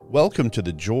Welcome to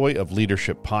the Joy of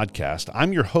Leadership podcast.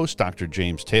 I'm your host, Dr.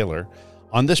 James Taylor.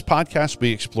 On this podcast,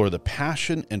 we explore the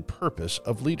passion and purpose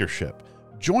of leadership.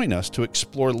 Join us to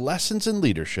explore lessons in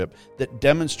leadership that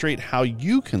demonstrate how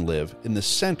you can live in the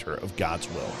center of God's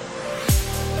will.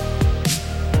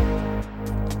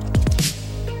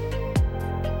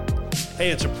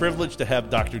 Hey, it's a privilege to have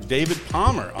Dr. David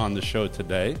Palmer on the show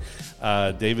today.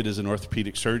 David is an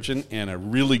orthopedic surgeon and a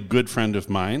really good friend of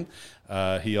mine.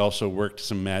 He also worked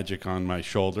some magic on my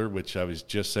shoulder, which I was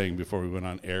just saying before we went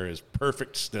on air is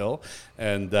perfect still.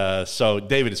 And so,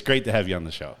 David, it's great to have you on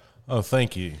the show. Oh,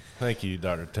 thank you. Thank you,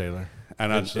 Dr. Taylor.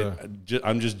 And I'm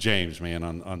just James, man,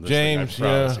 on this James, thing,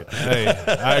 I promise you. Hey,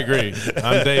 I agree.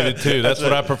 I'm David, too. That's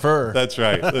what I prefer. That's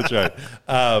right. That's right.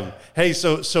 Hey,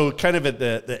 so kind of at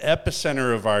the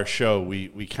epicenter of our show,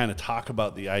 we kind of talk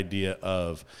about the idea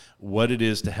of what it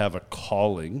is to have a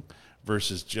calling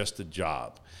versus just a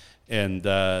job. And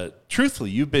truthfully,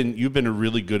 you've been a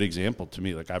really good example to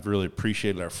me. Like, I've really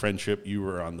appreciated our friendship. You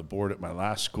were on the board at my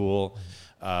last school,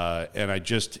 and I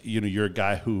just, you're a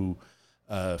guy who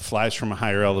flies from a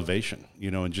higher elevation,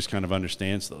 and just kind of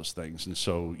understands those things. And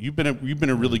so you've been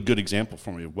a really good example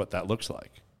for me of what that looks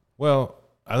like. Well,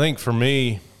 I think for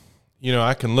me,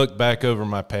 I can look back over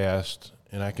my past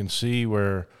and I can see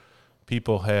where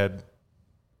people had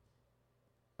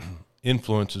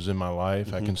influences in my life.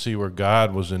 Mm-hmm. I can see where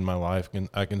God was in my life, and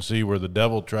I can see where the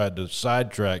devil tried to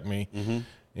sidetrack me. Mm-hmm.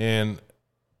 And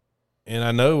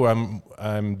I know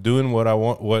I'm doing what I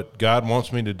want, what God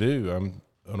wants me to do. I'm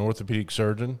an orthopedic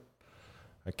surgeon.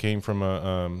 I came from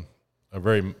a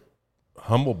very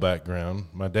humble background.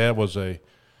 My dad was a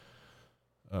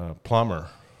plumber,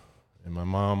 and my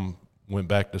mom went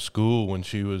back to school when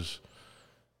she was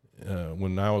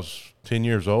when I was 10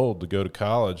 years old to go to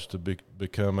college to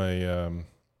become an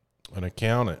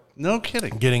accountant. No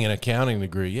kidding. Getting an accounting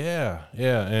degree. Yeah.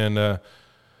 And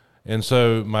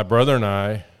so my brother and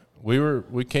I,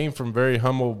 we came from very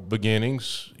humble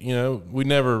beginnings. We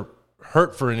never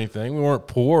hurt for anything. We weren't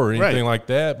poor or anything like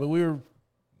that, but we were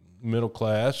middle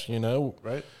class,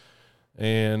 Right.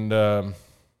 And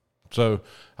so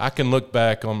I can look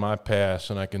back on my past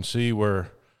and I can see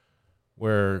where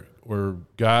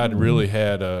God really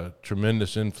had a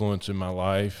tremendous influence in my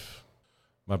life.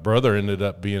 My brother ended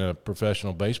up being a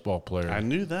professional baseball player. I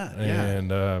knew that, yeah.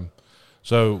 And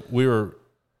so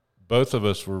both of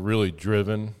us were really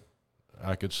driven,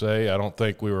 I could say. I don't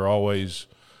think we were always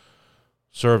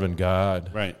serving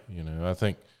God. Right. I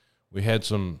think we had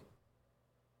some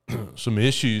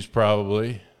issues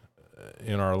probably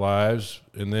in our lives,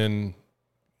 but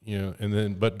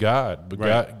God,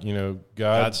 right.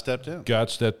 God stepped in. God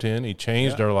stepped in. He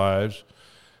changed our lives,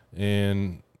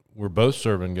 and we're both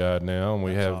serving God now, and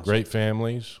we have awesome. Great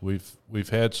families. We've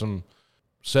had some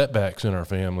setbacks in our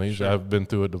families. Sure. I've been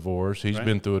through a divorce. He's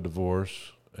been through a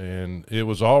divorce, and it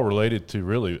was all related to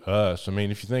really us. I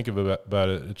mean, if you think about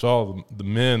it, it's all the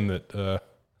men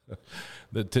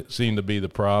that seem to be the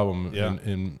problem. Yeah.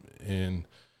 And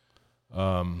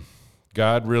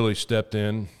God really stepped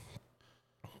in.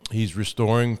 He's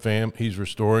restoring He's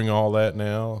restoring all that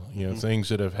now. Mm-hmm. Things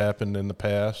that have happened in the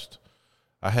past.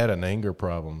 I had an anger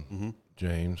problem, mm-hmm.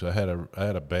 James. I had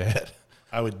a bad.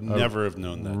 I would never have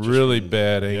known that. Really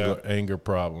bad anger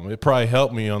problem. It probably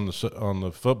helped me on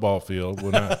the football field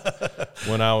when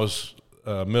I was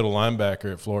middle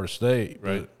linebacker at Florida State.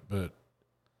 Right. But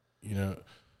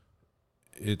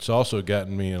it's also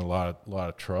gotten me in a lot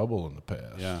of trouble in the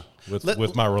past. Yeah.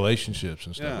 With my relationships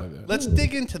and stuff like that. Let's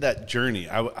dig into that journey.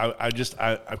 I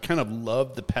kind of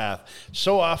love the path.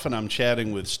 So often I'm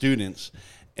chatting with students,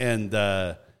 and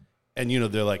they're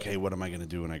like, "Hey, what am I going to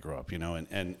do when I grow up?"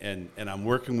 And I'm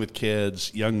working with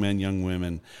kids, young men, young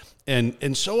women,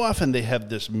 and so often they have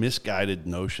this misguided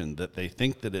notion that they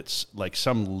think that it's like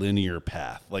some linear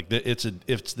path, like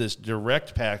it's this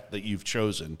direct path that you've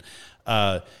chosen.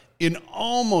 In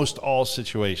almost all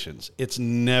situations, it's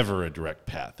never a direct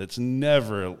path. It's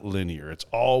never linear. It's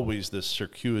always this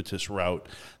circuitous route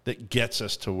that gets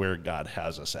us to where God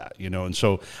has us at, And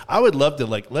so I would love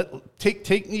to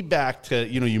take me back to,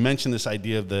 you mentioned this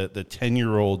idea of the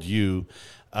 10-year-old you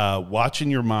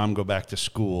watching your mom go back to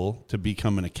school to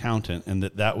become an accountant, and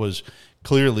that was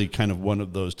clearly kind of one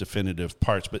of those definitive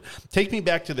parts. But take me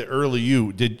back to the early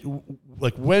you.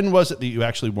 When was it that you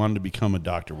actually wanted to become a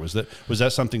doctor? Was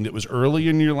that something that was early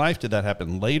in your life? Did that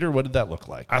happen later? What did that look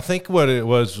like? I think what it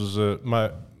was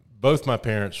both my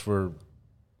parents were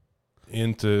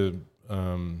into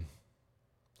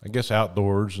I guess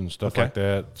outdoors and stuff like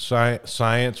that.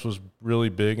 Science was really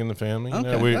big in the family.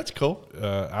 Okay, that's cool.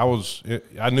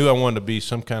 I knew I wanted to be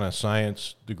some kind of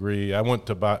science degree. I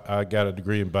got a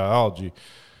degree in biology,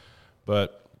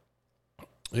 but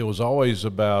it was always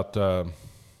about, I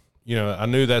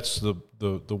knew that's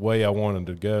the way I wanted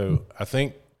to go. I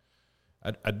think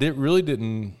I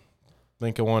didn't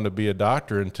think I wanted to be a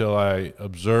doctor until I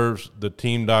observed the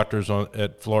team doctors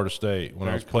at Florida State when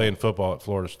I was playing football at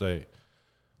Florida State.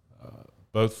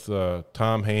 Both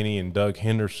Tom Haney and Doug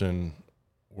Henderson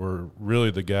were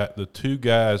really the two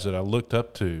guys that I looked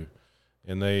up to,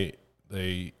 and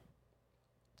they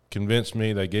convinced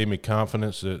me. They gave me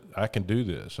confidence that I can do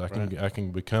this. I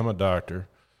can become a doctor.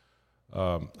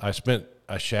 I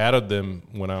shadowed them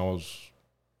when I was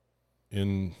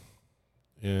in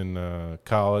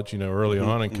college, early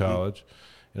on in college,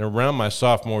 and around my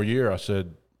sophomore year, I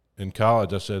said,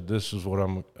 this is what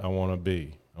I want to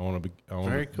be. I want to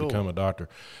become a doctor.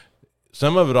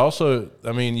 Some of it also,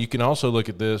 you can also look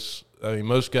at this.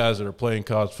 Most guys that are playing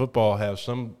college football have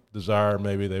some desire,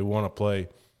 maybe they want to play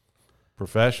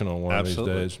professional one of these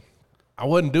days. I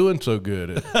wasn't doing so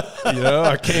good.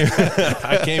 I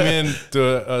came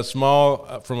into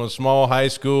from a small high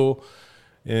school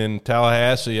in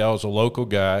Tallahassee. I was a local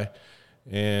guy,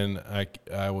 and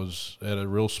I was at a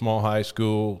real small high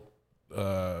school.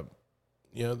 A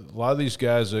lot of these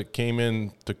guys that came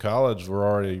into college were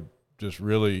already just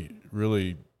really,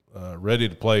 really ready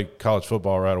to play college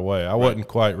football right away. I wasn't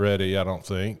quite ready, I don't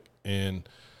think. And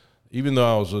even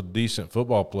though I was a decent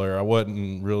football player, I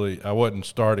wasn't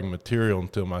starting material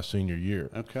until my senior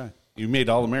year. Okay. You made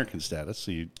All-American status,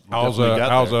 so I was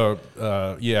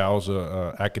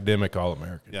a academic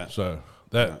All-American. Yeah. So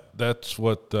that's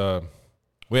what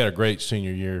we had a great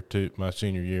senior year too. My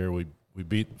senior year, we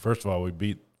beat Florida, we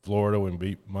beat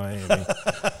Miami,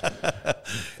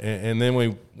 and then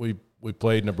we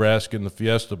played Nebraska in the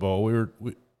Fiesta Bowl. We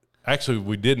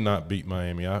did not beat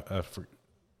Miami. I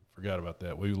forgot about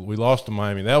that. We lost to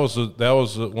Miami. That was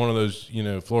one of those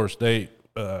Florida State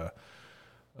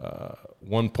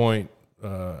 1 point.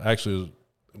 Actually,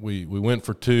 we went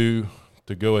for 2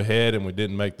 to go ahead, and we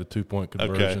didn't make the 2-point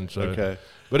conversion. Okay.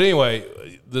 But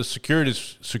anyway, the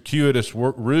circuitous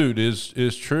route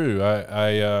is true.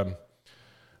 I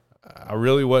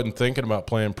really wasn't thinking about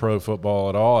playing pro football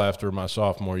at all after my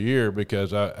sophomore year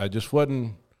because I just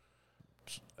wasn't.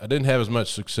 I didn't have as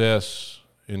much success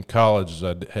in college as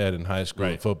I had in high school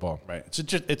in football. Right.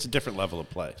 It's a different level of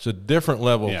play. It's a different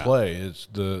level of play. It's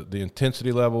the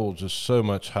intensity level was just so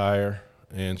much higher,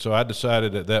 and so I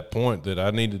decided at that point that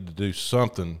I needed to do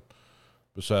something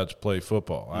besides play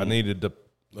football. I needed to,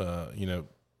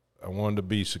 I wanted to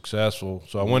be successful,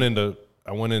 so I went into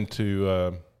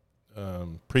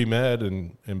pre-med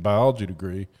and biology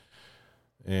degree,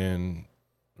 and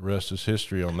the rest is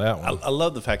history on that one. I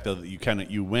love the fact, though,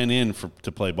 that you went in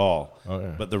to play ball,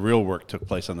 but the real work took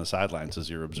place on the sidelines as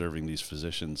you're observing these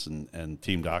physicians and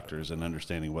team doctors and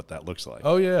understanding what that looks like.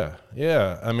 Oh, yeah.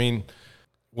 Yeah.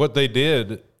 What they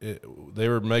did, they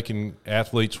were making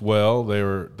athletes well. They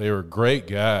were great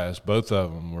guys. Both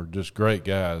of them were just great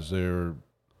guys. They were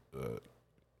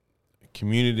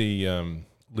community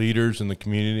leaders in the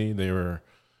community. They were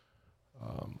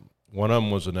one of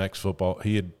them was an ex-football.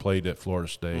 He had played at Florida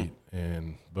State,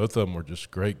 and both of them were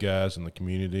just great guys in the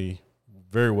community,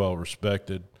 very well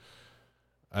respected.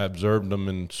 I observed them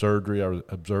in surgery. I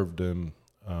observed them,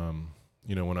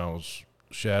 when I was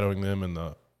shadowing them and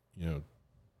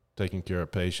taking care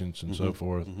of patients and so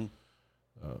forth.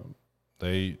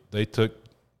 They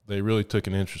really took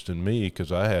an interest in me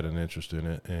because I had an interest in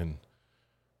it, and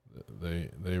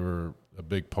they were a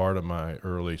big part of my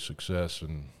early success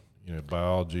in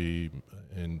biology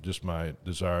and just my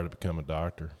desire to become a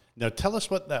doctor. Now, tell us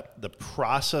what the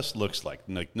process looks like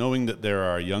knowing that there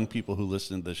are young people who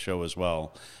listen to this show as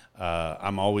well.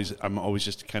 I'm always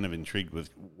just kind of intrigued with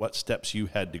what steps you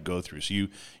had to go through. So you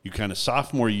kind of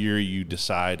sophomore year, you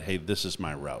decide, hey, this is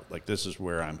my route. This is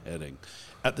where I'm heading.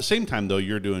 At the same time, though,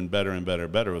 you're doing better and better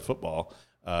and better with football.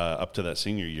 Up to that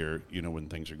senior year, when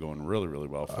things are going really, really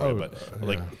well for you. But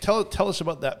tell us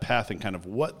about that path and kind of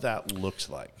what that looks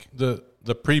like. The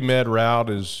pre-med route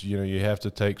is, you have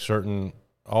to take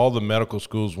all the medical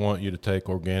schools want you to take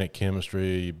organic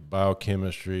chemistry,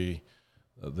 biochemistry,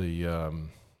 the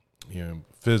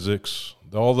physics.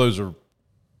 All those are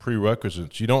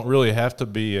prerequisites. You don't really have to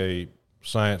be a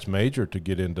science major to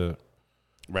get into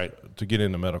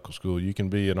medical school. You can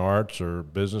be an arts or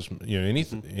business,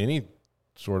 any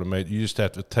sort of major. You just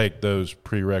have to take those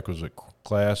prerequisite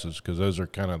classes because those are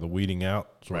kind of the weeding out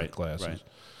sort of classes. Right.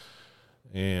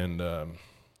 And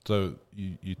so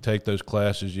you take those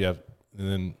classes. And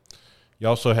then you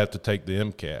also have to take the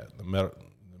MCAT, the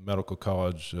medical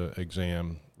college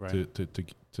exam, to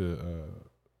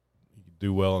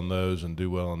do well in those and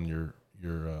do well in your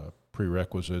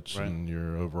prerequisites Right. and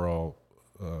your overall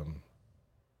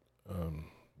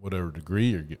whatever degree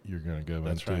you're going to go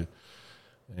That's into. right.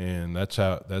 And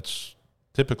that's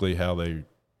typically how they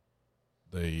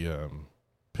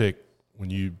pick when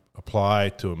you apply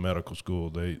to a medical school.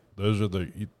 Those are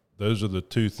the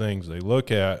two things they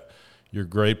look at: your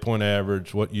grade point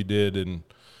average, what you did in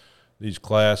these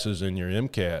classes, and your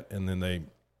MCAT, and then they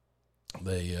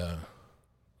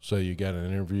say you got an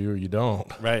interview or you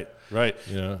don't. Right.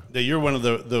 You know, Now, you're one of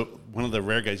the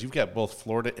rare guys. You've got both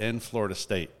Florida and Florida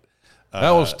State.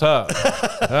 that was tough.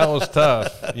 That was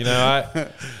tough. You know,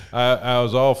 I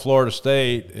was all Florida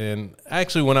State, and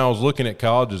actually, when I was looking at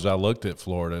colleges, I looked at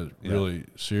Florida really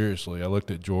seriously. I looked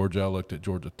at Georgia. I looked at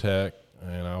Georgia Tech,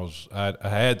 and I was a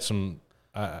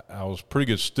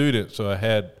pretty good student, so I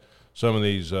had some of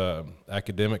these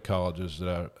academic colleges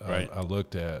that I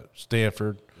looked at.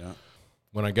 Stanford. Yeah.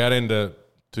 When I got into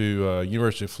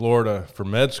University of Florida for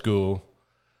med school,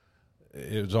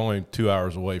 it was only 2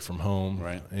 hours away from home.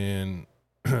 Right. And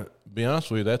to be honest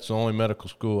with you, that's the only medical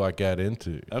school I got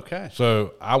into. Okay.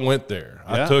 So I went there.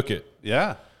 Yeah. I took it.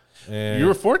 Yeah. And You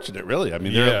were fortunate, really. I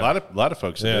mean, there are Yeah. a lot of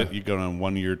folks that Yeah. you go on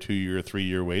 1 year, 2 year, 3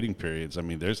 year waiting periods. I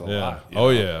mean, there's a lot. you Oh, know?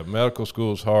 yeah. Medical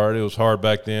school is hard. It was hard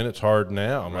back then. It's hard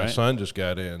now. My Right. son just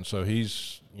got in, so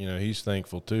he's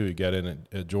thankful too. He got in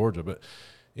at Georgia. But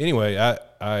anyway, I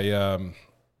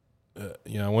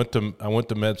went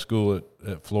to med school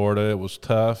at Florida. It was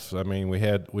tough. I mean,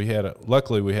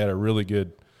 luckily we had a really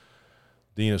good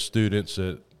dean of students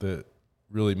that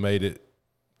really made it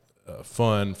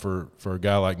fun for a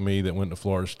guy like me that went to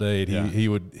Florida State. Yeah. He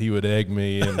would egg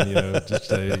me and just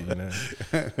say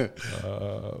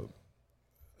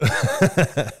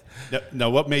Now,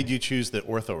 what made you choose the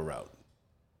ortho route?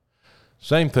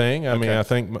 Same thing. I mean, Okay. I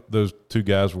think those two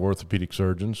guys were orthopedic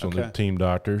surgeons, so they're Okay. team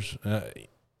doctors.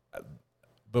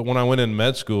 But when I went in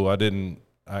med school, I kind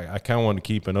of wanted to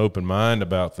keep an open mind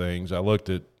about things. I looked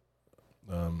at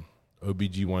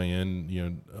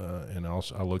OBGYN, and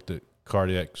also I looked at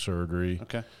cardiac surgery.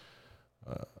 Okay.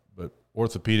 But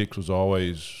orthopedics was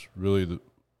always really the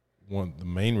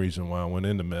main reason why I went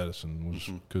into medicine was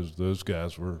because those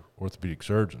guys were orthopedic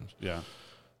surgeons. Yeah.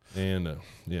 And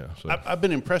so I've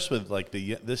been impressed with like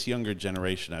this younger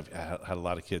generation. I've had a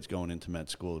lot of kids going into med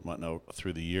school and whatnot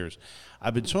through the years.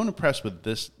 I've been so impressed with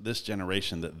this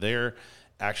generation that they're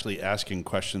actually asking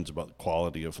questions about the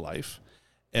quality of life.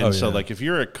 And so, like, if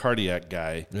you're a cardiac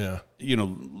guy,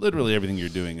 literally everything you're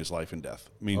doing is life and death.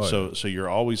 I mean, so you're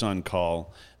always on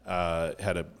call.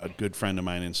 Had a good friend of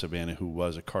mine in Savannah who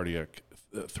was a cardiac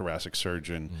thoracic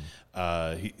surgeon.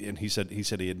 He said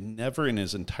he had never in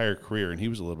his entire career, and he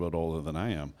was a little bit older than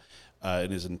I am,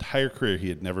 in his entire career, he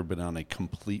had never been on a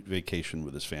complete vacation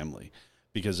with his family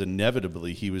because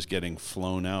inevitably he was getting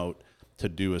flown out to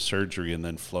do a surgery and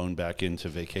then flown back into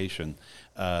vacation.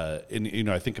 I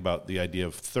think about the idea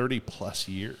of 30 plus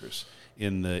years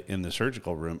in the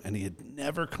surgical room, and he had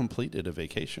never completed a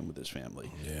vacation with his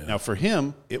family. Yeah. Now for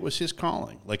him, it was his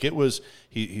calling. Like it was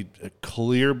he a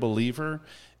clear believer,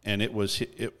 and it was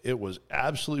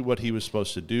absolutely what he was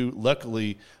supposed to do.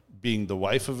 Luckily, being the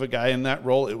wife of a guy in that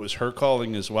role, it was her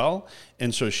calling as well,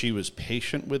 and so she was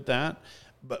patient with that.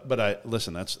 But I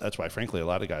listen. That's why, frankly, a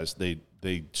lot of guys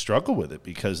they struggle with it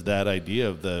because that idea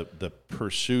of the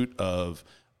pursuit of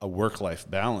a work-life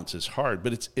balance is hard.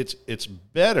 But it's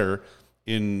better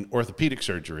in orthopedic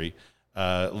surgery,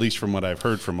 at least from what I've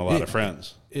heard from a lot of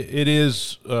friends. It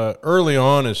is early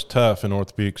on is tough in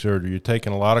orthopedic surgery. You're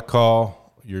taking a lot of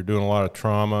call. You're doing a lot of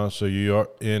trauma. So you are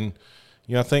in.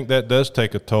 I think that does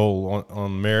take a toll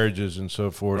on marriages and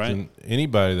so forth, Right. and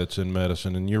anybody that's in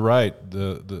medicine. And you're right.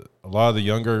 A lot of the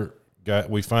younger guys,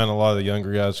 we find a lot of the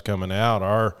younger guys coming out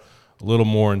are a little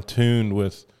more in tune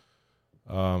with,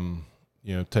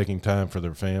 taking time for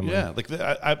their family. Yeah, like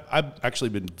I've actually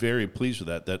been very pleased with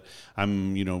that. That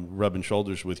I'm rubbing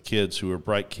shoulders with kids who are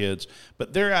bright kids,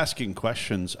 but they're asking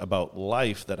questions about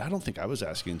life that I don't think I was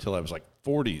asking until I was like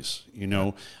 40s.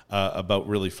 About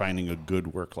really finding a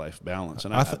good work-life balance,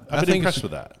 and I've been impressed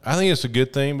with that. I think it's a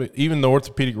good thing, but even the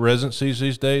orthopedic residencies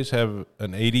these days have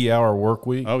an 80-hour work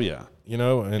week. Oh yeah,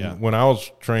 When I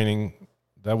was training,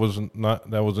 that wasn't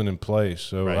in place.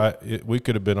 So Right. we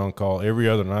could have been on call every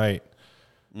other night.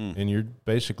 And you're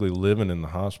basically living in the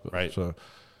hospital. Right. So,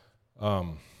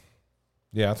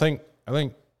 I think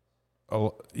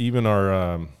even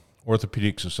our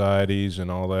orthopedic societies and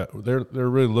all that, they're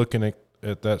really looking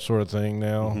at that sort of thing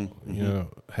now.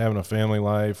 Having a family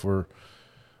life where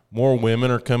more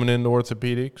women are coming into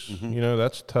orthopedics.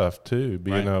 That's tough too.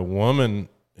 Being Right. a woman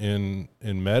in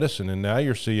medicine, and now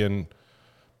you're seeing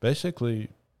basically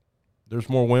there's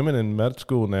more women in med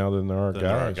school now than there are guys.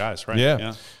 There are guys, right?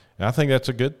 Yeah. And I think that's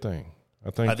a good thing.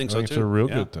 I think so too. It's a real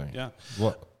good thing. Yeah.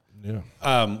 Well, yeah.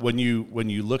 When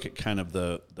you look at kind of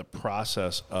the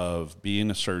process of being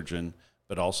a surgeon,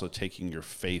 but also taking your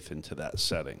faith into that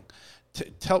setting,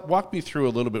 walk me through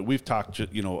a little bit. We've talked,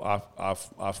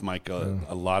 off mic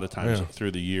a lot of times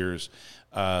through the years.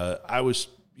 I was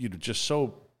just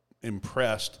so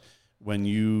impressed when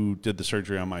you did the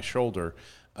surgery on my shoulder.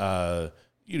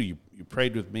 You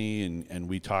prayed with me and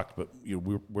we talked, but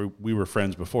we were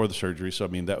friends before the surgery, so I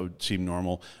mean that would seem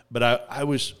normal. But I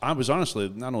was honestly,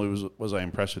 not only was I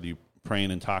impressed with you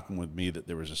praying and talking with me that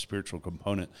there was a spiritual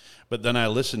component, but then I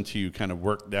listened to you kind of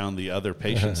work down the other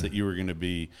patients that you were going to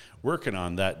be working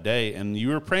on that day, and you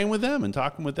were praying with them and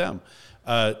talking with them.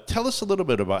 Tell us a little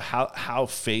bit about how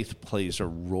faith plays a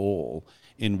role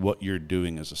in what you're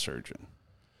doing as a surgeon.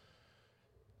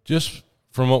 Just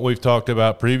from what we've talked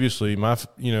about previously,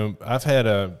 I've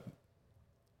had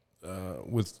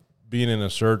with being in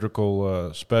a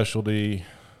surgical specialty,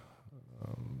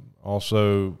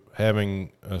 also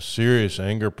having a serious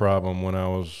anger problem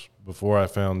before I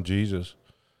found Jesus.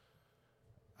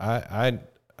 I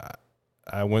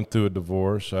went through a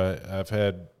divorce. I've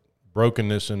had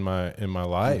brokenness in my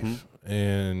life,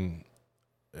 and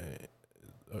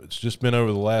it's just been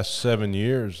over the last 7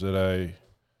 years that I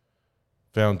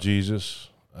found Jesus.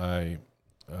 I'm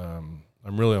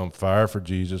really on fire for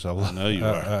Jesus. I know you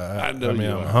are. I'm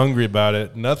hungry about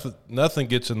it. Nothing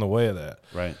gets in the way of that.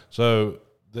 Right. So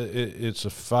it's a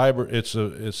fiber. It's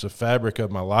a fabric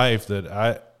of my life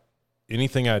that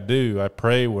anything I do, I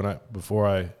pray before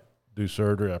I do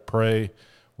surgery. I pray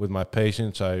with my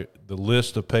patients. The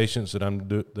list of patients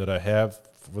that I have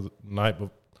for the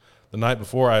night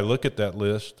before, I look at that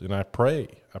list and I pray.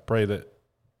 I pray that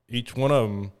each one of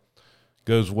them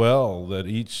goes well, that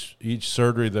each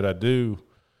surgery that I do,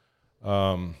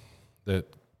 that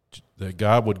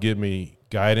God would give me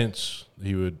guidance.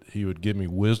 He would give me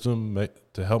wisdom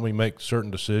to help me make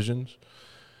certain decisions.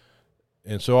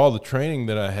 And so all the training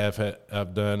that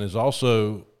I've done is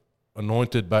also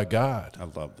anointed by God. I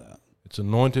love that. It's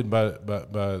anointed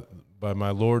by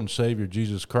my Lord and Savior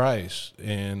Jesus Christ.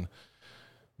 And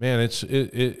man,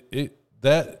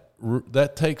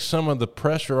 that takes some of the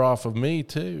pressure off of me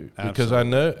too, because I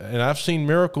know, and I've seen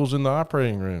miracles in the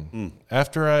operating room.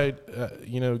 After I,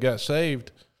 got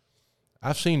saved,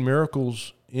 I've seen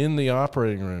miracles in the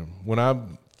operating room when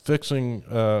I'm fixing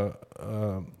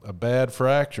a bad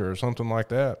fracture or something like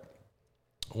that.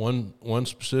 One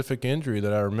specific injury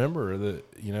that I remember that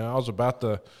I was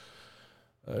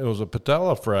it was a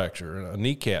patella fracture, a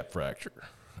kneecap fracture,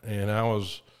 and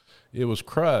it was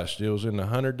crushed. It was in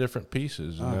 100 different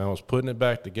pieces, and I was putting it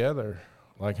back together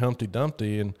like Humpty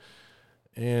Dumpty,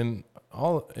 and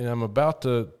I'm about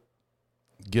to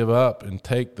give up and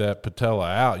take that patella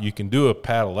out. You can do a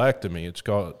patelectomy. It's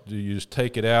called. You just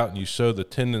take it out and you sew the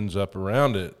tendons up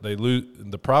around it.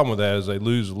 The problem with that is they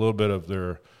lose a little bit of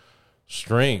their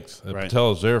strength. The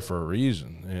patella's there for a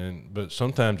reason, but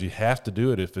sometimes you have to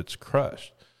do it if it's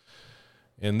crushed.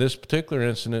 In this particular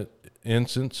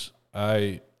instance,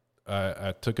 I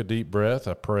took a deep breath,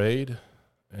 I prayed,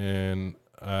 and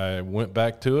I went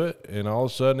back to it, and all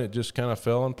of a sudden it just kind of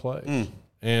fell in place.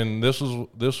 And this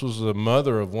was the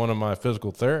mother of one of my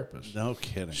physical therapists. No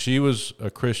kidding. She was a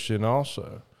Christian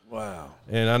also. Wow.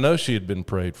 And I know she had been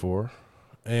prayed for.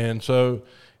 And so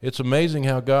it's amazing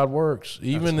how God works.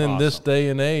 Even in this day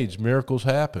and age, miracles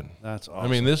happen. That's awesome. I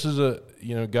mean, this is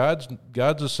God's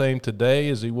the same today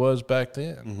as he was back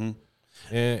then.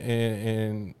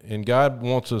 And God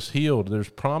wants us healed. There's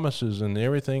promises and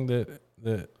everything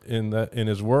that in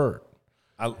his word.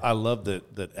 I love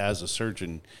that as a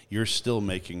surgeon, you're still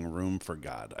making room for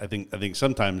God. I think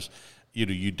sometimes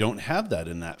you don't have that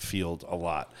in that field a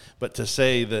lot. But to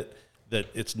say that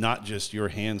it's not just your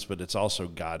hands, but it's also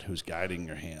God who's guiding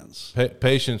your hands.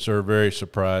 Patients are very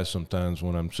surprised sometimes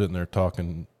when I'm sitting there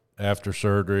talking after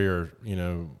surgery, or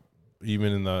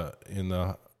even in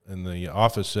the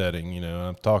office setting,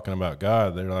 I'm talking about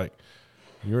God. They're like,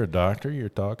 "You're a doctor? You're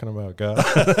talking about God?"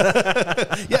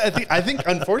 Yeah, I think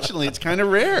unfortunately it's kind of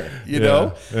rare,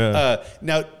 know. Yeah.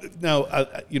 Now,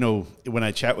 when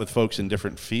I chat with folks in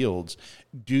different fields,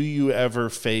 do you ever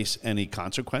face any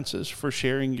consequences for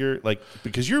sharing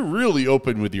because you're really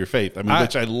open with your faith? I mean,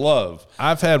 which I love.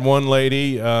 I've had one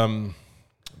lady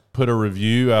put a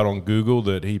review out on Google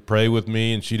that he prayed with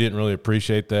me, and she didn't really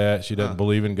appreciate that. She doesn't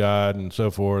believe in God and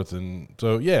so forth. And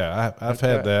so, yeah, I've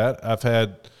had that. I've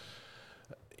had,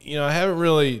 I haven't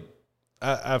really,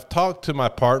 I've talked to my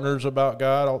partners about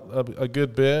God a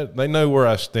good bit. They know where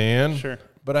I stand. Sure.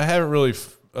 But I haven't really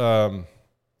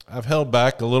I've held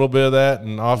back a little bit of that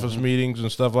in office meetings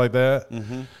and stuff like that.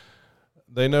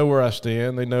 They know where I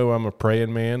stand. They know I'm a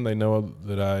praying man. They know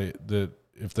that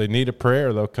if they need a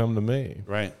prayer, they'll come to me.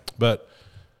 Right. But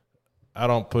I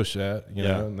don't push that, you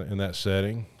know, in that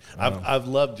setting. I've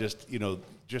loved just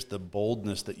the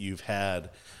boldness that you've had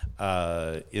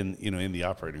in the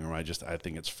operating room. I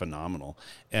think it's phenomenal.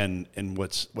 And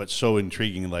what's so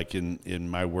intriguing, like in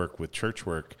my work with church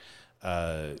work,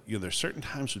 there's certain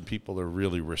times when people are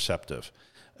really receptive.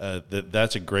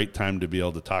 That's a great time to be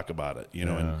able to talk about it,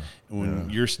 and when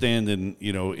you're standing,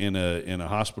 in a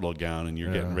hospital gown and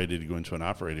you're getting ready to go into an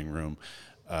operating room,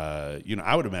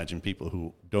 I would imagine people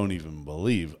who don't even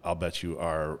believe, I'll bet you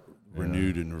are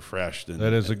renewed and refreshed. And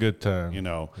that is a good time.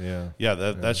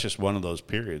 That's just one of those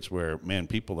periods where, man,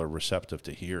 people are receptive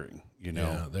to hearing,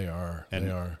 Yeah, they are. And,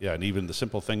 they are. Yeah, and even the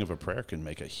simple thing of a prayer can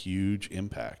make a huge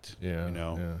impact.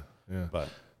 Yeah, yeah. But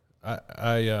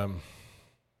I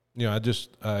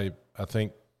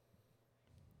think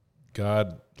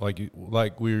God,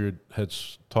 like we had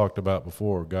talked about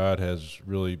before, God has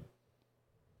really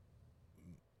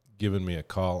given me a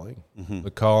calling,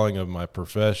 the calling of my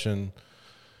profession.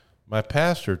 My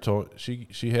pastor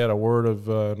she had a word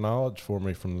of knowledge for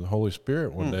me from the Holy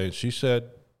Spirit one day. She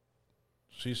said,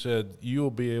 you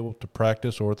will be able to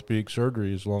practice orthopedic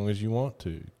surgery as long as you want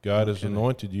to. God has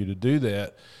anointed you to do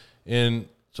that. And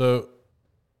so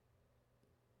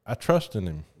I trust in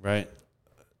him. Right.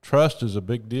 Trust is a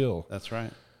big deal. That's right.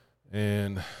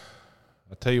 And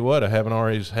I tell you what, I haven't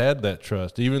always had that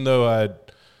trust, even though I'd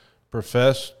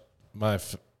professed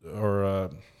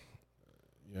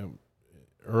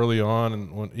early on,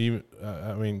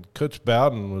 and Coach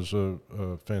Bowden was a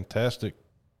fantastic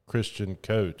Christian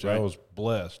coach. Right. I was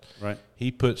blessed. Right.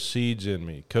 He put seeds in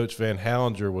me. Coach Van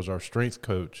Hallinger was our strength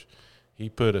coach. He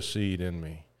put a seed in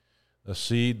me, a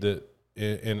seed that.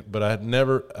 But I had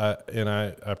never.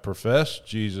 I professed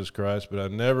Jesus Christ, but I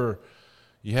never.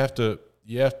 You have to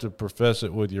profess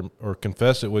it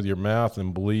confess it with your mouth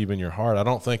and believe in your heart. I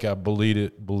don't think I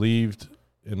believed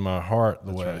in my heart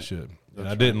the way I should, and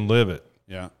I didn't live it.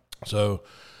 Yeah. So,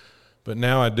 but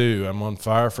now I do. I'm on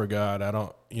fire for God. I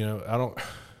don't.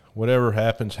 Whatever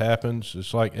happens.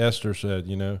 It's like Esther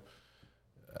said.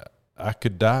 I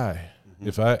could die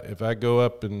if I go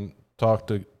up and talk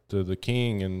to the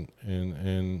king and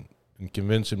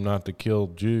convince him not to kill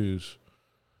Jews.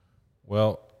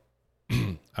 Well,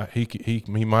 he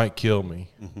might kill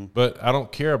me, but I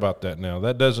don't care about that now.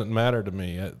 That doesn't matter to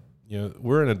me.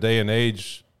 We're in a day and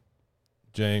age,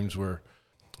 James, where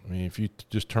if you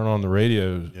just turn on the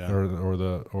radio or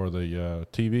the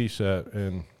TV set,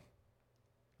 and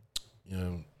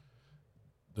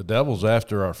the devil's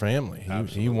after our family.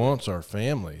 He wants our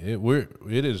family.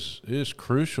 It is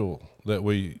crucial that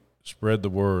we spread the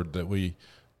word, that we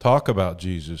talk about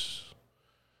Jesus.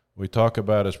 We talk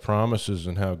about his promises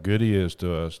and how good he is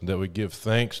to us, and that we give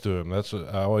thanks to him. I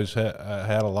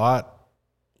had a lot.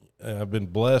 I've been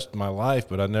blessed in my life,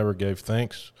 but I never gave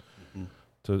thanks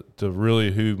to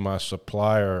really who my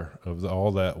supplier of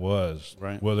all that was.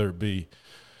 Right. Whether it be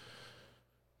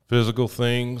physical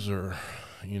things or,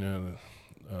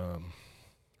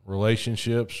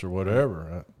 relationships or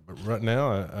whatever. But right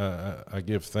now, I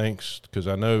give thanks because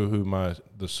I know who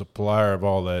the supplier of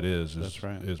all that is. That's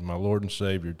right. Is my Lord and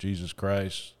Savior, Jesus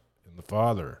Christ, and the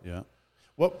Father. Yeah.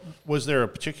 What was there a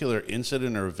particular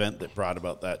incident or event that brought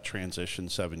about that transition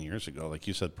 7 years ago? Like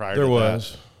you said, prior to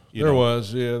that. There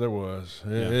was.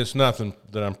 It's nothing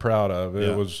that I'm proud of.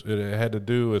 It had to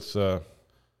do with a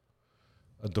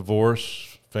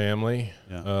divorce family,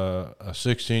 a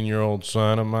 16-year-old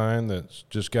son of mine that's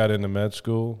just got into med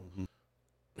school.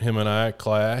 Him and I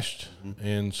clashed,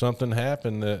 and something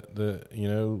happened that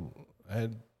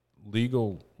had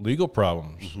legal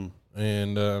problems,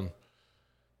 and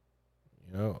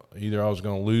either I was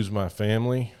going to lose my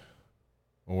family,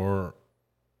 or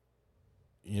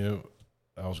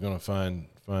I was going to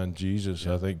find Jesus.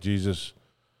 I think Jesus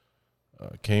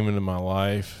came into my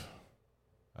life.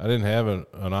 I didn't have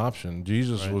an option.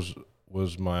 Jesus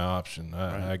was my option.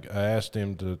 I asked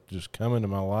him to just come into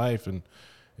my life and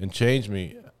change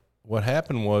me. What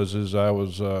happened was I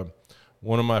was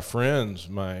one of my friends,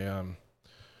 my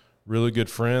really good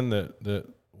friend that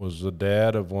was the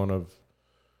dad of one of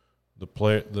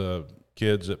the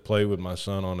kids that played with my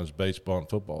son on his baseball and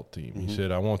football team. He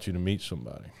said, "I want you to meet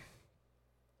somebody."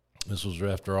 This was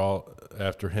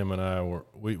after him and I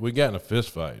we got in a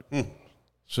fist fight.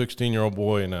 16-year-old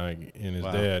boy and I and his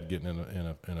dad getting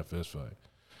in a fist fight.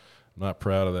 I'm not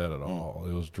proud of that at all.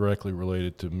 It was directly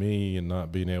related to me and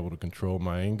not being able to control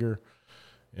my anger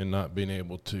and not being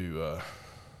able to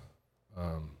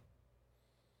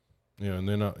You know, and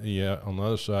then on the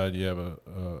other side you have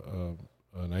an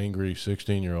angry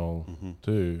 16-year-old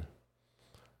too.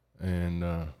 And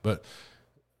but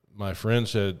my friend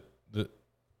said that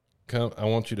I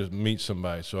want you to meet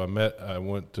somebody. So I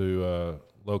went to a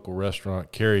local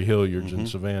restaurant, Carrie Hilliard's in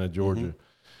Savannah, Georgia,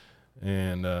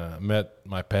 and met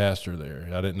my pastor there.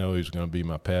 I didn't know he was going to be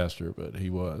my pastor, but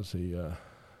he was.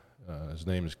 His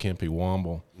name is Kempy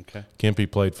Womble. Okay. Kempy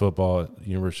played football at the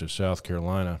University of South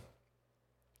Carolina,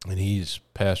 and he's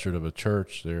pastored of a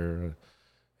church there.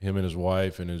 Him and his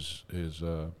wife and his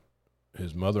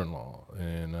mother-in-law,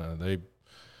 and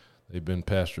they've been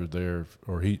pastored there.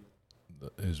 Or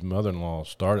his mother-in-law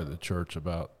started the church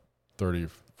about 30 or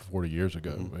 40 years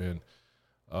ago.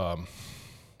 And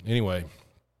anyway,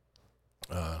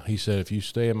 he said, if you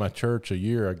stay in my church a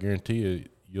year, I guarantee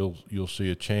you'll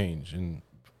see a change. And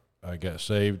I got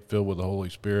saved, filled with the Holy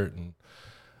Spirit,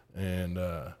 and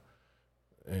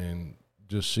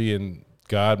just seeing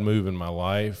God move in my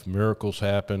life. Miracles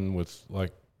happen with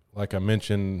like I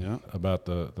mentioned about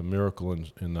the miracle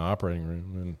in the operating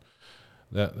room, and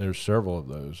that there's several of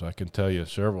those. I can tell you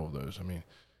several of those. I mean,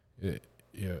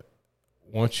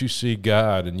 once you see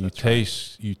God and you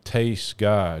taste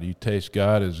God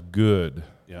is good.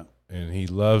 Yeah. And He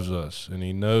loves us, and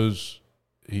He knows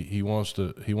He wants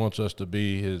us to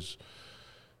be His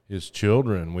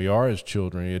children. We are His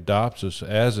children. He adopts us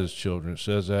as His children. It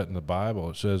says that in the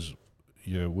Bible. It says,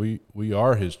 we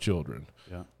are His children.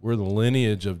 Yeah. We're the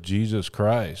lineage of Jesus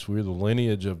Christ. We're the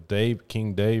lineage of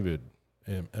King David.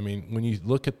 And I mean, when you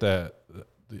look at that,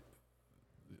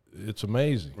 it's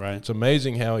amazing. Right. It's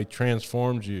amazing how He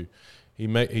transforms you.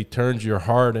 He turns your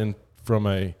heart from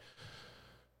a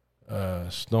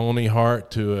stony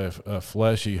heart to a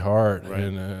fleshy heart. Right.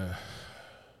 And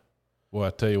well,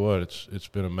 I tell you what, it's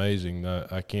been amazing.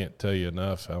 I can't tell you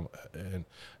enough. And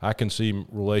I can see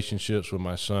relationships with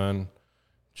my son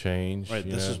change. Right.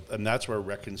 And that's where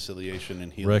reconciliation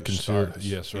and healing starts.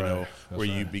 Yes, right. That's where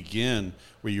you begin,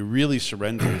 where you really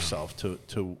surrender yourself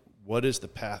to what is the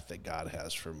path that God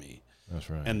has for me. That's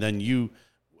right. And then you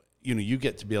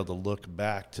get to be able to look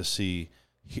back to see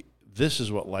this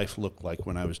is what life looked like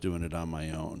when I was doing it on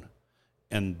my own.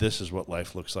 And this is what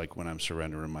life looks like when I'm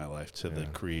surrendering my life to the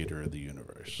creator of the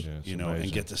universe, amazing.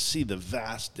 And get to see the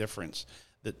vast difference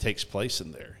that takes place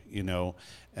in there,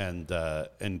 and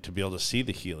to be able to see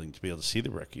the healing, to be able to see the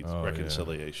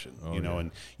reconciliation,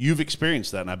 and you've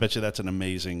experienced that. And I bet you that's an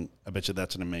amazing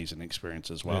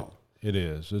experience as well. It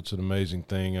is. It's an amazing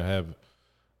thing. I have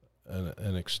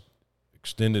an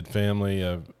extended family.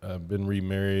 I've been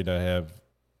remarried.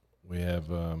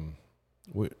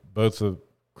 Both of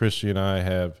Christy and I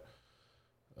have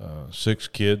 6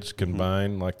 kids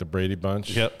combined, like the Brady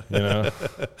Bunch. Yep.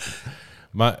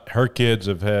 Her kids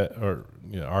have had, or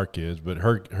our kids, but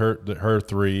her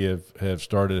 3 have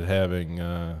started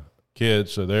having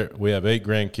kids. So we have 8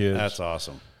 grandkids. That's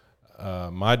awesome.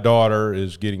 My daughter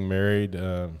is getting married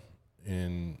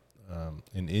in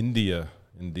India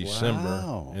in December.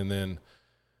 Wow. And then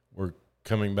we're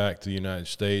coming back to the United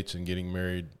States and getting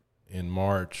married in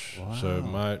March. Wow. So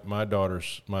my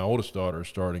oldest daughter is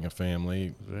starting a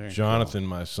family. Very Jonathan,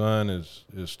 my son, is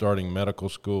starting medical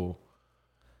school.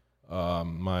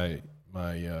 My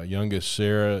youngest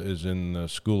Sarah is in the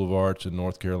School of Arts in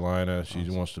North Carolina. She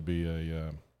wants to be a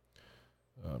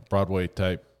Broadway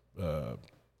type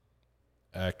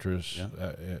actress.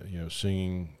 Yeah.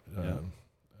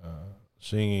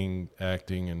 Singing,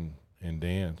 acting, and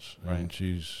dance. Right. And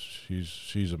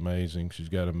she's amazing. She's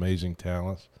got amazing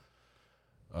talents.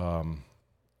 One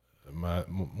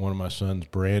of my sons,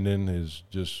 Brandon, is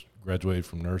just graduated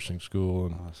from nursing school,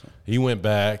 and awesome. He went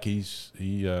back. He's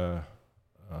in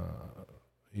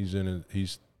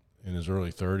his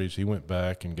early 30s. He went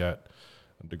back and got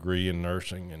a degree in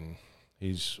nursing, and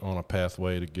he's on a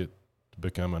pathway to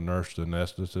become a nurse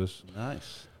anesthetist.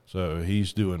 Nice. So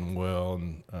he's doing well,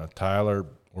 and Tyler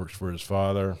works for his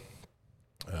father,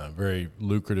 a very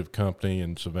lucrative company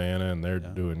in Savannah, and they're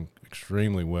doing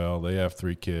extremely well. They have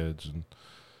 3 kids,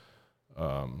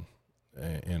 and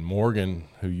Morgan,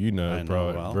 who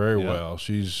probably very well,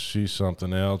 she's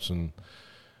something else, and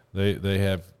they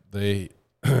have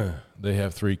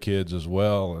 3 kids as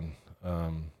well, and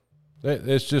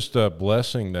it's just a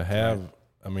blessing to have. Right.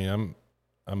 I mean,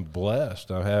 I'm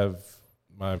blessed.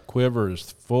 My quiver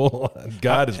is full.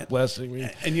 God is blessing me.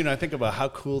 And I think about how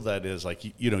cool that is. Like,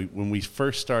 when we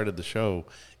first started the show,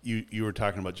 you were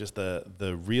talking about just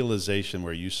the realization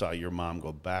where you saw your mom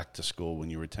go back to school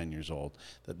when you were 10 years old,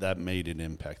 that made an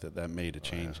impact, that made a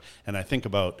change. Oh, yeah. And I think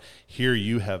about here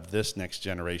you have this next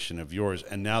generation of yours,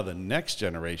 and now the next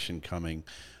generation coming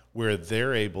where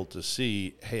they're able to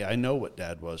see, hey, I know what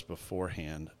Dad was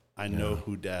beforehand. I know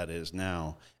who Dad is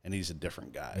now, and he's a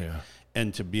different guy. Yeah.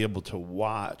 And to be able to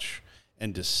watch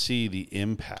and to see the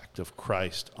impact of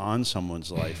Christ on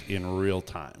someone's life in real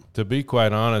time. To be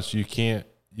quite honest, you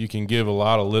can give a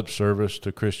lot of lip service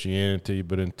to Christianity,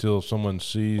 but until someone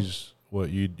sees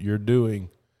what you're doing,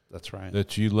 that's right,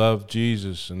 that you love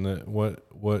Jesus, and that what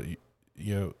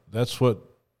that's what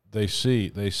they see.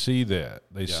 They see that.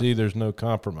 They see there's no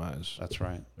compromise. That's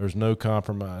right. There's no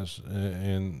compromise,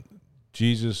 and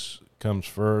Jesus comes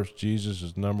first. Jesus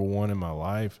is number one in my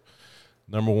life,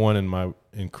 number one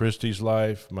in Christy's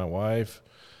life, my wife,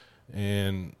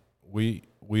 and we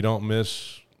don't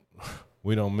miss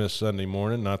Sunday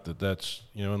morning. Not that that's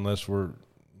unless we're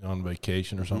on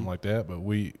vacation or something like that, but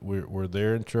we're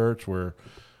there in church.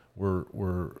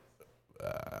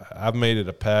 I've made it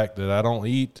a pact that I don't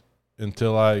eat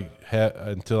until I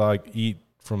eat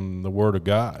from the Word of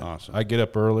God. Awesome. I get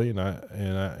up early and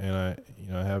I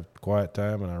have quiet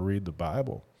time and I read the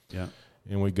Bible. Yeah.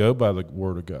 And we go by the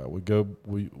Word of God.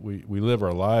 We live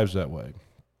our lives that way.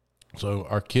 So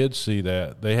our kids see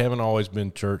that. They haven't always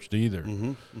been churched either.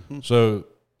 So,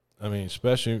 I mean,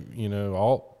 especially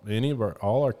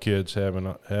all our kids haven't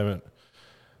had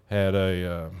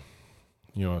a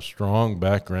a strong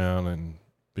background in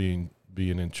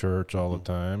being in church all the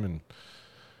time,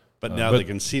 but now they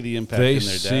can see the impact in their dad.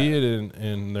 They see it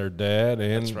in their dad,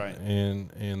 and that's right.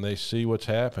 and they see what's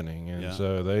happening, and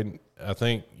so I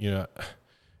think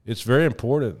it's very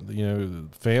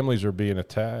important. Families are being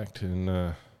attacked, and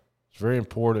it's very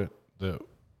important that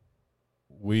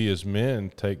we as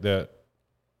men take the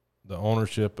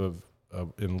ownership of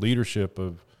and leadership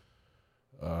of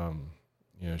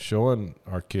showing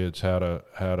our kids how to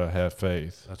have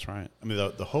faith. That's right. I mean,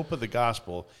 the hope of the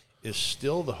gospel is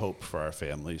still the hope for our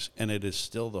families, and it is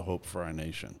still the hope for our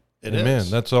nation. Amen.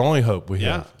 That's the only hope we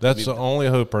have. That's the only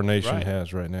hope our nation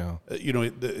has right now.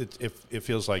 It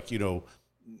feels like,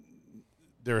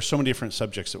 there are so many different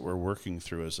subjects that we're working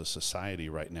through as a society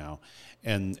right now,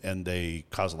 and they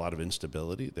cause a lot of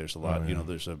instability. There's a lot,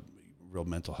 there's a real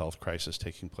mental health crisis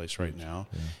taking place right now.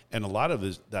 Yeah. And a lot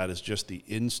of that is just the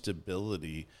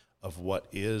instability of what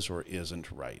is or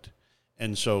isn't right.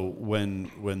 And so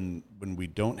when we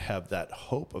don't have that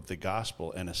hope of the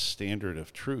gospel and a standard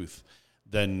of truth,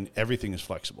 then everything is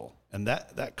flexible. And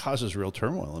that causes real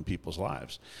turmoil in people's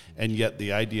lives. And yet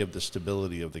the idea of the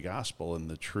stability of the gospel and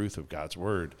the truth of God's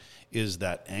word is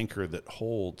that anchor that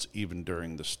holds even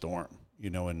during the storm,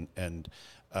 and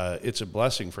it's a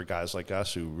blessing for guys like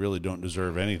us who really don't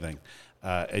deserve anything.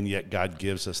 And yet God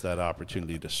gives us that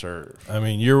opportunity to serve. I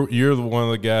mean, you're one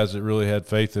of the guys that really had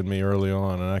faith in me early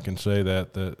on, and I can say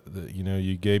that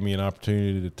you gave me an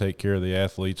opportunity to take care of the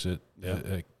athletes in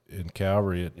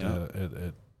Calvary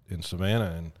in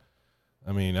Savannah, and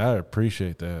I mean, I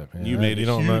appreciate that, man. You made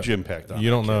a huge impact on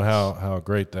you don't know how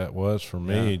great that was for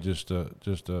me. Just for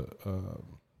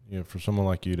someone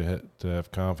like you to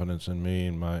have confidence in me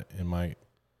and my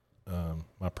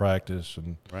my practice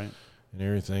and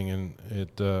everything, and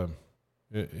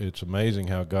it's amazing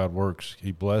how God works.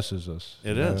 He blesses us.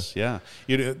 It is, yeah.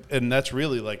 And that's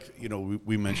really like,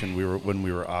 we mentioned when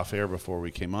we were off air before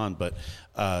we came on, but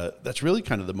that's really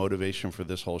kind of the motivation for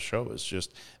this whole show is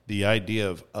just the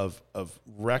idea of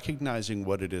recognizing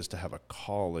what it is to have a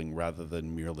calling rather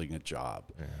than merely a job.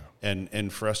 Yeah.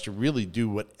 And for us to really do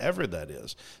whatever that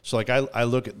is. So like I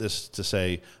look at this to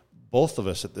say, both of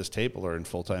us at this table are in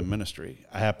full-time ministry.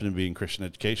 I happen to be in Christian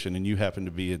education, and you happen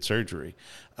to be in surgery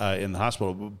in the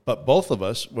hospital. But both of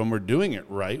us, when we're doing it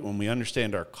right, when we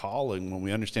understand our calling, when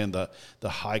we understand the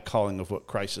high calling of what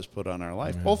Christ has put on our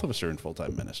life, both of us are in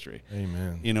full-time ministry.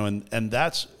 Amen. And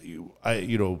that's,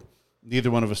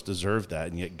 neither one of us deserve that,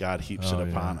 and yet God heaps it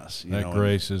upon us. That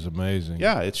grace is amazing.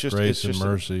 Yeah, it's just grace and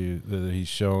mercy that He's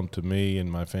shown to me and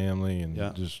my family, and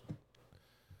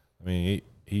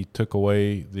He took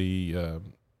away the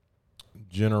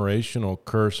generational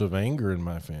curse of anger in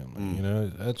my family.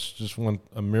 That's just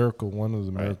a miracle, one of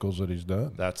the miracles that He's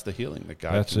done. That's the healing that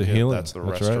God That's can the give. healing. That's the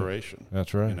restoration.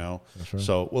 That's right. That's right.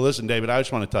 So, well, listen, David, I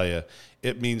just want to tell you,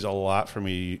 it means a lot for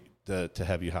me to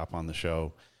have you hop on the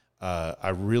show. I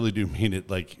really do mean it.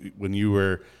 Like when you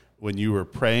were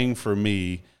praying for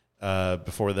me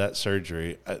before that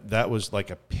surgery, that was like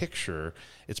a picture.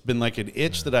 It's been like an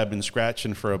itch that I've been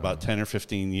scratching for about 10 or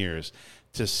 15 years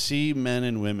to see men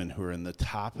and women who are in the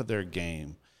top of their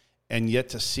game, and yet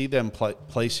to see them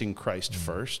placing Christ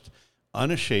first,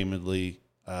 unashamedly,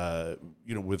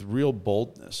 with real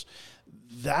boldness.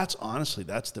 that's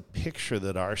the picture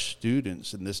that our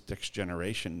students in this next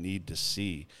generation need to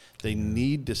see. They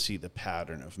need to see the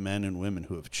pattern of men and women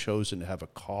who have chosen to have a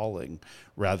calling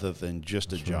rather than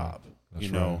just a job. That's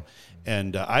you know, right.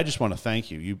 And I just want to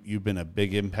thank you. You've been a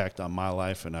big impact on my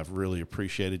life, and I've really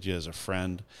appreciated you as a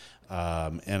friend.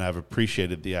 And I've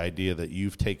appreciated the idea that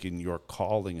you've taken your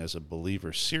calling as a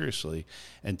believer seriously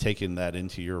and taken that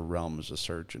into your realm as a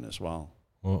surgeon as well.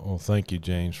 Well, thank you,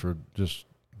 James, for just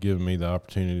giving me the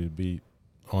opportunity to be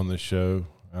on this show.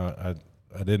 I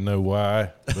didn't know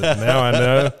why, but now I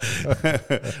know.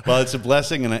 Well, it's a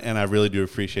blessing, and I really do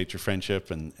appreciate your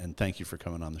friendship, and thank you for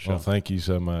coming on the show. Well, thank you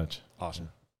so much. Awesome.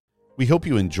 We hope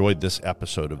you enjoyed this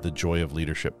episode of the Joy of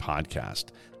Leadership podcast.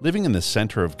 Living in the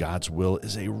center of God's will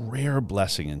is a rare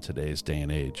blessing in today's day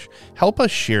and age. Help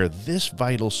us share this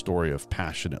vital story of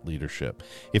passionate leadership.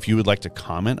 If you would like to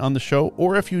comment on the show,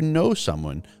 or if you know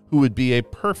someone who would be a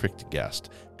perfect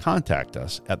guest, contact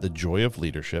us at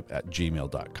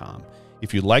thejoyofleadership@gmail.com.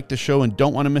 If you like the show and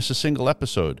don't want to miss a single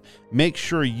episode, make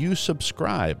sure you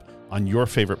subscribe on your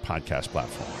favorite podcast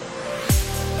platform.